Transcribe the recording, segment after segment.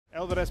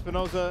Elvin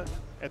Espinoza,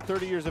 at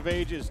 30 years of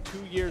age, is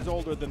 2 years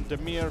older than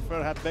Damir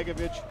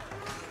Ferhatbegovic.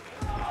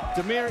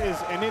 Damir is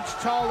an inch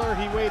taller,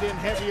 he weighed in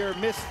heavier,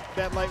 missed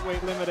that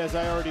lightweight limit as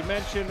I already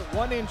mentioned.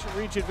 1 inch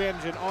reach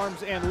advantage in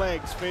arms and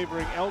legs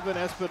favoring Elvin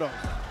Espinoza.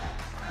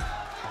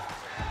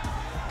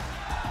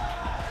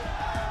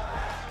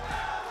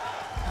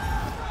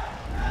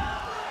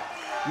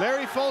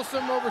 Larry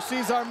Folsom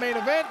oversees our main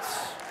events.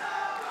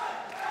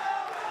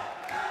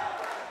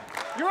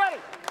 You ready?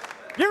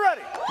 You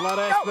ready? A lot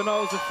of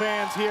Espinoza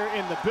fans here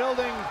in the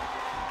building.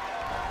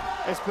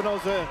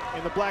 Espinoza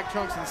in the black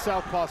trunks and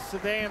southpaw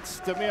stance.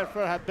 Damir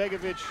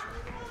Ferhatbegovic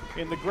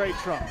in the gray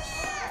trunks.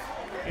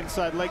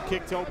 Inside leg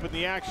kick to open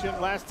the action.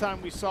 Last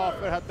time we saw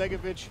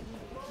Ferhatbegovic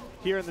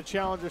here in the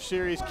Challenger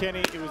Series, Kenny,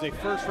 it was a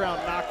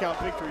first-round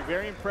knockout victory.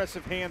 Very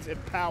impressive hands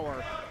and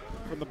power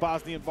from the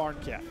Bosnian barn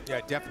cat.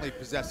 Yeah, definitely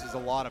possesses a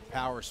lot of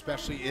power,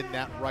 especially in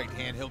that right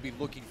hand. He'll be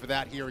looking for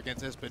that here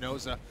against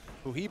Espinoza,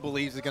 who he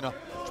believes is going to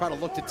try to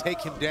look to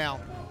take him down.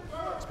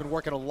 He's been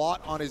working a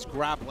lot on his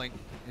grappling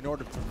in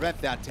order to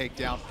prevent that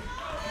takedown.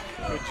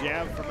 Good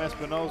jab from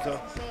Espinoza.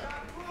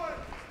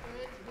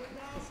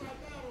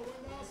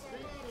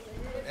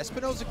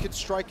 Espinoza can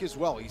strike as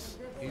well. He's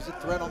a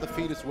threat on the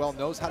feet as well,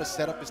 knows how to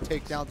set up his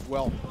takedowns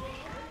well.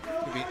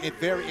 It'll be a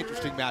very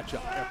interesting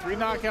matchup. Yeah, 3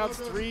 knockouts,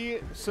 3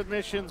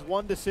 submissions,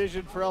 1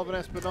 decision for Elvin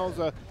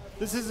Espinoza.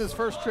 This is his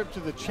first trip to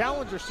the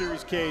Challenger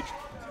Series cage,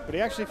 but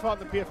he actually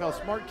fought in the PFL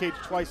Smart Cage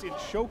twice in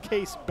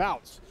showcase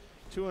bouts.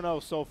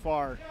 2-0 so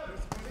far.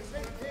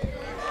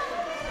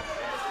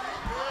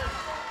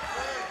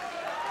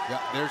 Yeah,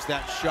 there's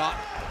that shot.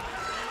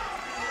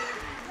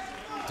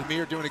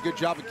 Damir doing a good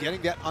job of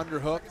getting that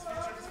underhook.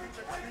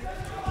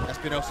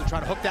 Espinoza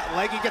trying to hook that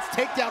leg. He gets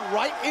takedown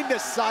right into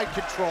side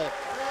control.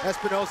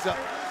 Espinoza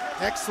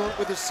excellent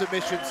with his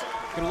submissions.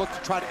 Going to look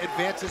to try to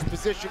advance his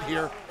position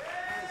here.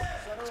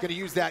 He's going to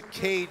use that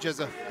cage as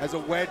a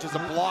wedge, as a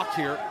block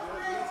here.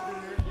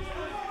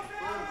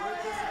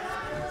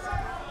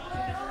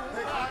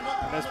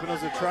 And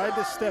Espinoza tried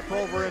to step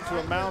over into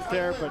a mount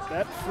there, but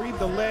that freed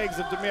the legs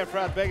of Damir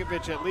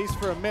Ferhatbegovic at least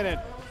for a minute,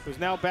 who's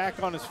now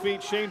back on his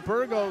feet. Shane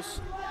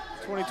Burgos,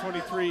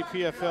 2023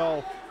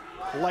 PFL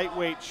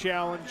lightweight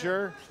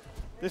challenger.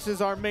 This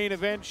is our main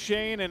event,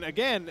 Shane, and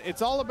again,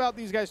 it's all about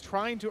these guys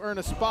trying to earn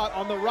a spot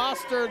on the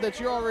roster that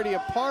you're already a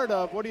part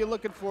of. What are you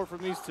looking for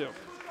from these two?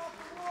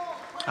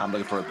 I'm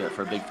looking for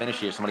a big finish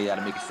here. Somebody got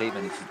to make a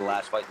statement. This is the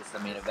last fight. This is the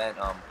main event.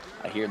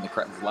 I hear in the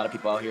crowd, there's a lot of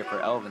people out here for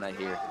Elvin, I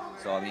hear.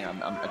 So, I mean,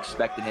 I'm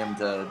expecting him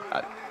to,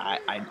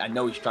 I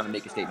know he's trying to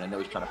make a statement. I know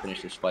he's trying to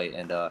finish this fight,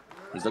 and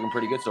he's looking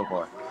pretty good so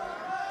far.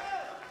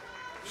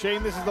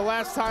 Shane, this is the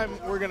last time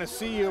we're going to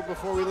see you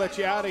before we let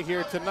you out of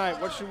here tonight.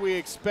 What should we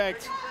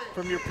expect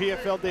from your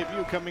PFL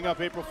debut coming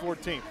up April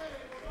 14th?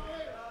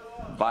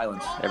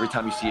 Violence. Every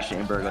time you see a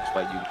Shane Burgos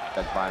fight, you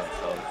expect violence.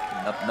 So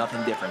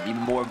nothing different.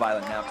 Even more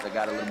violent now because I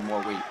got a little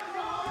more weight.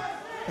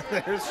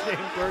 There's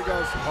Shane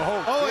Burgos.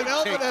 Oh, and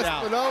Elvin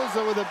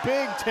Espinoza with a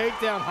big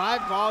takedown, high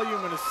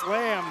volume and a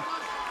slam.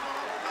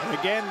 And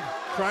again,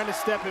 trying to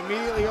step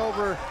immediately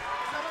over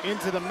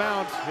into the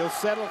mount. He'll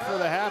settle for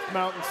the half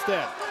mount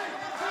instead.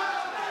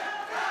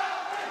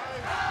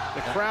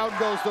 The crowd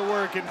goes to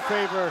work in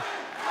favor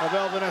of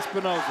Elvin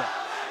Espinoza.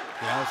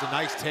 Yeah, that was a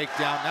nice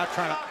takedown. Now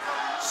trying to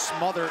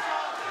smother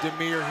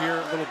Damir here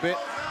a little bit.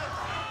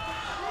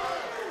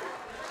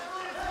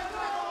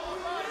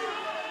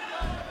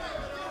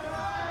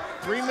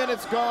 Three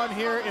minutes gone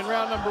here in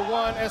round number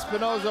 1.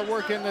 Espinoza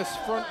working this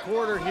front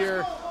quarter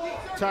here.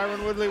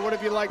 Tyron Woodley, what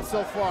have you liked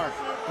so far?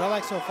 What I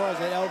like so far is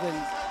that Elvin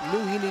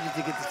knew he needed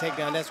to get the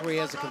takedown. That's where he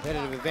has a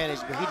competitive advantage,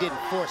 but he didn't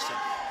force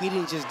it. He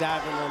didn't just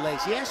dive in on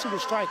legs. He actually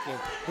was striking,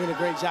 doing a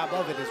great job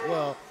of it as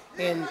well.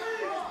 And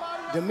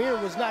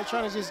Damir was not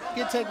trying to just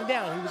get taken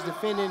down. He was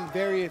defending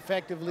very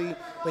effectively,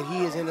 but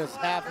he is in a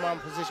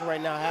half-mount position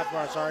right now,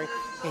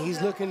 and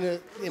he's looking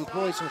to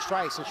employ some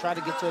strikes and try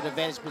to get to an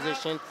advantage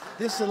position.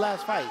 This is the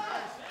last fight.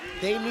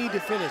 They need to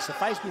finish. The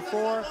fights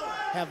before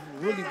have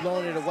really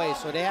blown it away,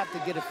 so they have to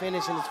get a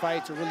finish in this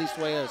fight to really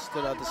sway us to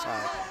the other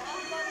side.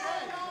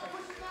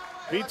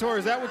 Vitor,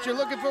 is that what you're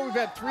looking for? We've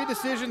had 3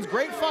 decisions,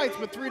 great fights,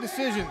 but 3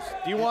 decisions.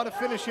 Do you want to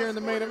finish here in the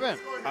main event?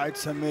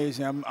 It's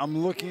amazing. I'm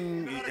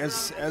looking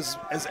as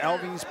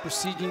Elvin is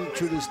proceeding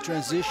to this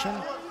transition.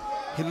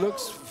 He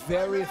looks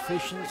very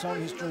efficient on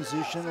his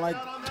transition. Like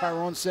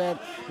Tyrone said,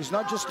 he's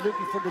not just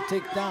looking for the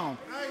takedown.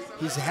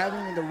 He's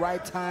having the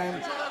right time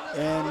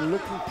and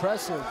look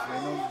impressive.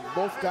 You know,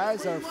 both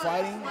guys are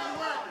fighting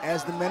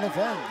as the main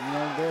event. You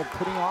know, they're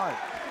putting hard.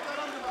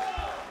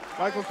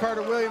 Michael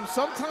Carter-Williams,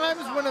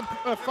 sometimes when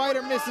a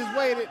fighter misses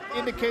weight, it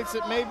indicates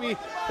that maybe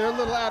they're a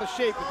little out of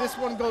shape, but this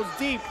one goes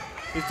deep.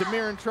 Is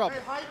Damir in trouble?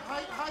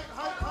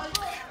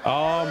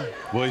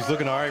 Well, he's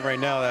looking all right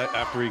now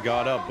after he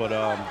got up, but,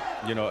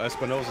 you know,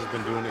 Espinoza's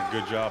been doing a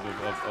good job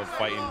of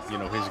fighting, you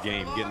know, his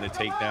game, getting the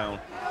takedown,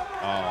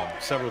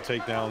 several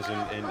takedowns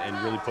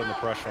and really putting the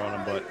pressure on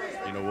him, but,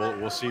 you know,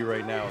 we'll see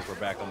right now as we're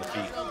back on the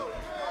feet.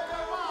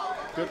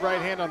 Good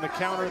right hand on the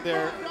counter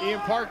there.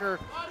 Ian Parker,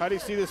 how do you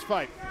see this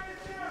fight?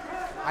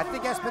 I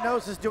think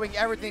Espinoza's doing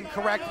everything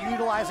correct,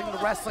 utilizing the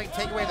wrestling,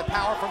 taking away the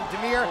power from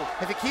Damir.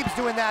 If he keeps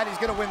doing that, he's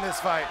going to win this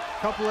fight.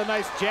 Couple of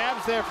nice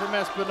jabs there from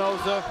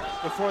Espinoza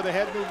before the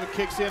head movement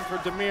kicks in for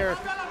Damir,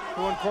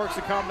 who uncorks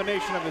a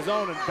combination of his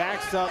own and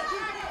backs up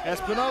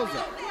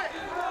Espinoza.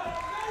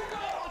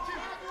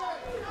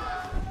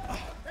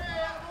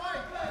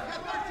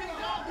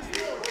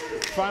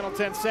 Final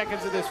 10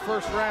 seconds of this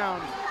first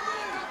round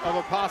of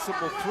a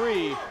possible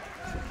 3.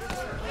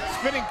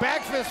 Spinning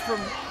back fist from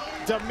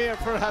Damir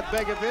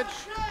Ferhatbegovic.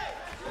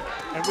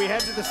 And we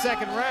head to the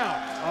second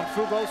round on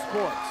Fubo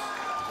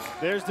Sports.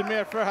 There's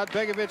Damir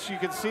Ferhatbegovic. You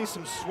can see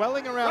some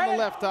swelling around the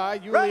left eye.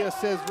 Yulia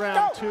says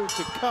round 2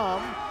 to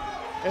come.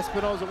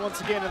 Espinoza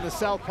once again in the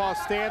southpaw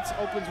stance,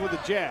 opens with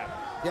a jab.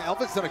 Yeah,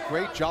 Elvin's done a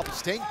great job of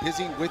staying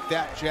busy with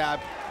that jab.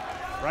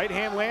 Right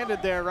hand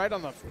landed there, right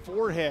on the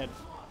forehead.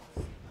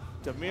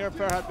 Damir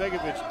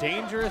Ferhatbegovic,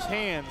 dangerous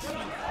hands,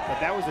 but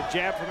that was a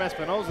jab from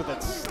Espinoza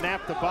that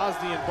snapped the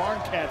Bosnian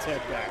Barn Cat's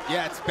head back.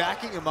 Yeah, it's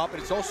backing him up,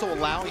 and it's also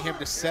allowing him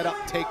to set up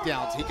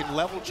takedowns. He can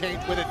level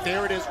change with it.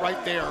 There it is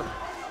right there.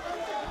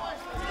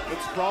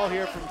 Good sprawl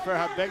here from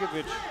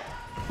Ferhatbegovic.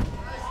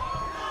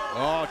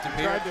 Oh,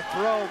 Damir tried to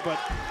throw, but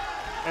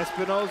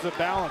Espinoza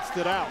balanced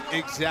it out.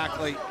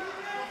 Exactly.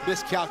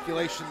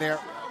 Miscalculation there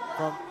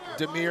from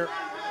Damir.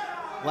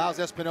 Allows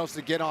Espinoza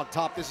to get on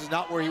top. This is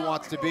not where he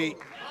wants to be.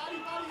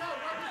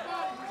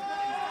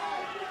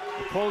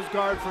 The pose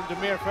guard from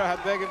Damir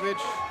Ferhatbegovic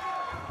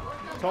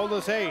told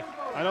us, hey,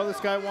 I know this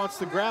guy wants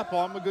to grapple.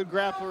 I'm a good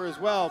grappler as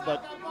well,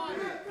 but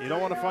you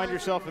don't want to find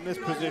yourself in this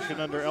position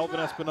under Elvin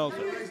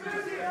Espinoza.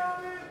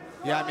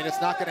 Yeah, I mean, it's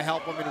not going to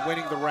help him in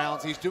winning the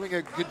rounds. He's doing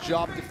a good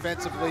job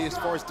defensively as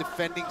far as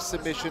defending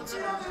submissions,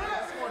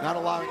 not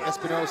allowing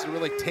Espinoza to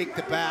really take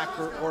the back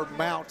or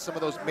mount some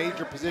of those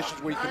major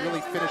positions where you can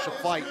really finish a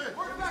fight.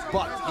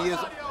 But he is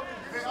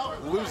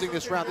losing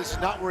this round. This is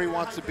not where he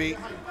wants to be.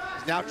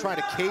 He's now trying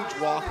to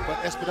cage walk, but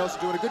Espinoza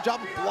doing a good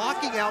job of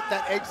blocking out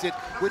that exit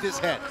with his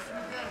head.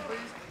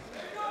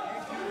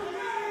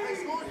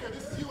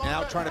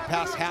 Now trying to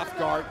pass half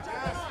guard.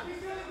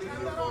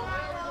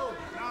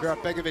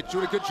 Ferhatbegovic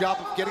doing a good job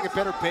of getting a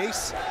better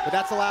base, but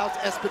that's allows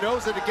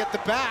Espinoza to get the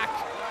back.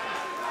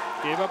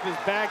 Gave up his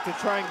back to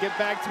try and get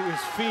back to his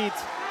feet.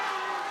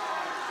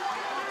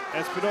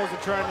 Espinoza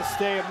trying to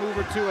stay a move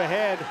or two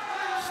ahead.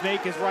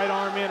 Snake his right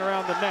arm in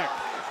around the neck.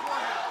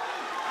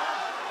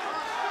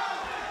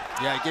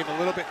 Yeah, he gave a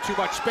little bit too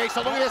much space.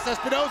 Oh, look at this,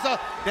 Espinoza.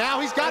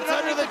 Now he's got it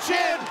under the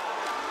chin.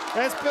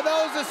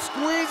 Espinoza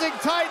squeezing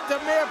tight.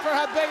 Damir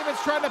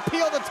Ferhatbegovic trying to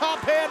peel the top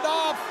hand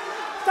off.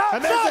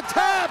 And there's a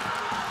tap.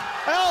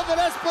 Elvin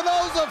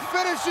Espinoza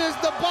finishes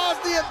the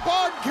Bosnian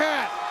Barn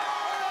Cat.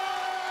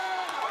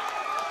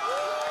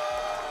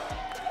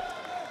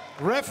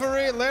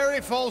 Referee Larry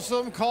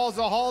Folsom calls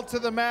a halt to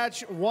the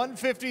match,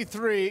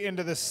 1:53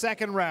 into the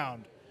second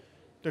round.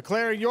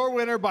 Declaring your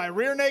winner by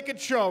rear naked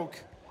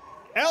choke,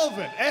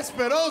 Elvin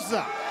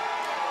Espinoza.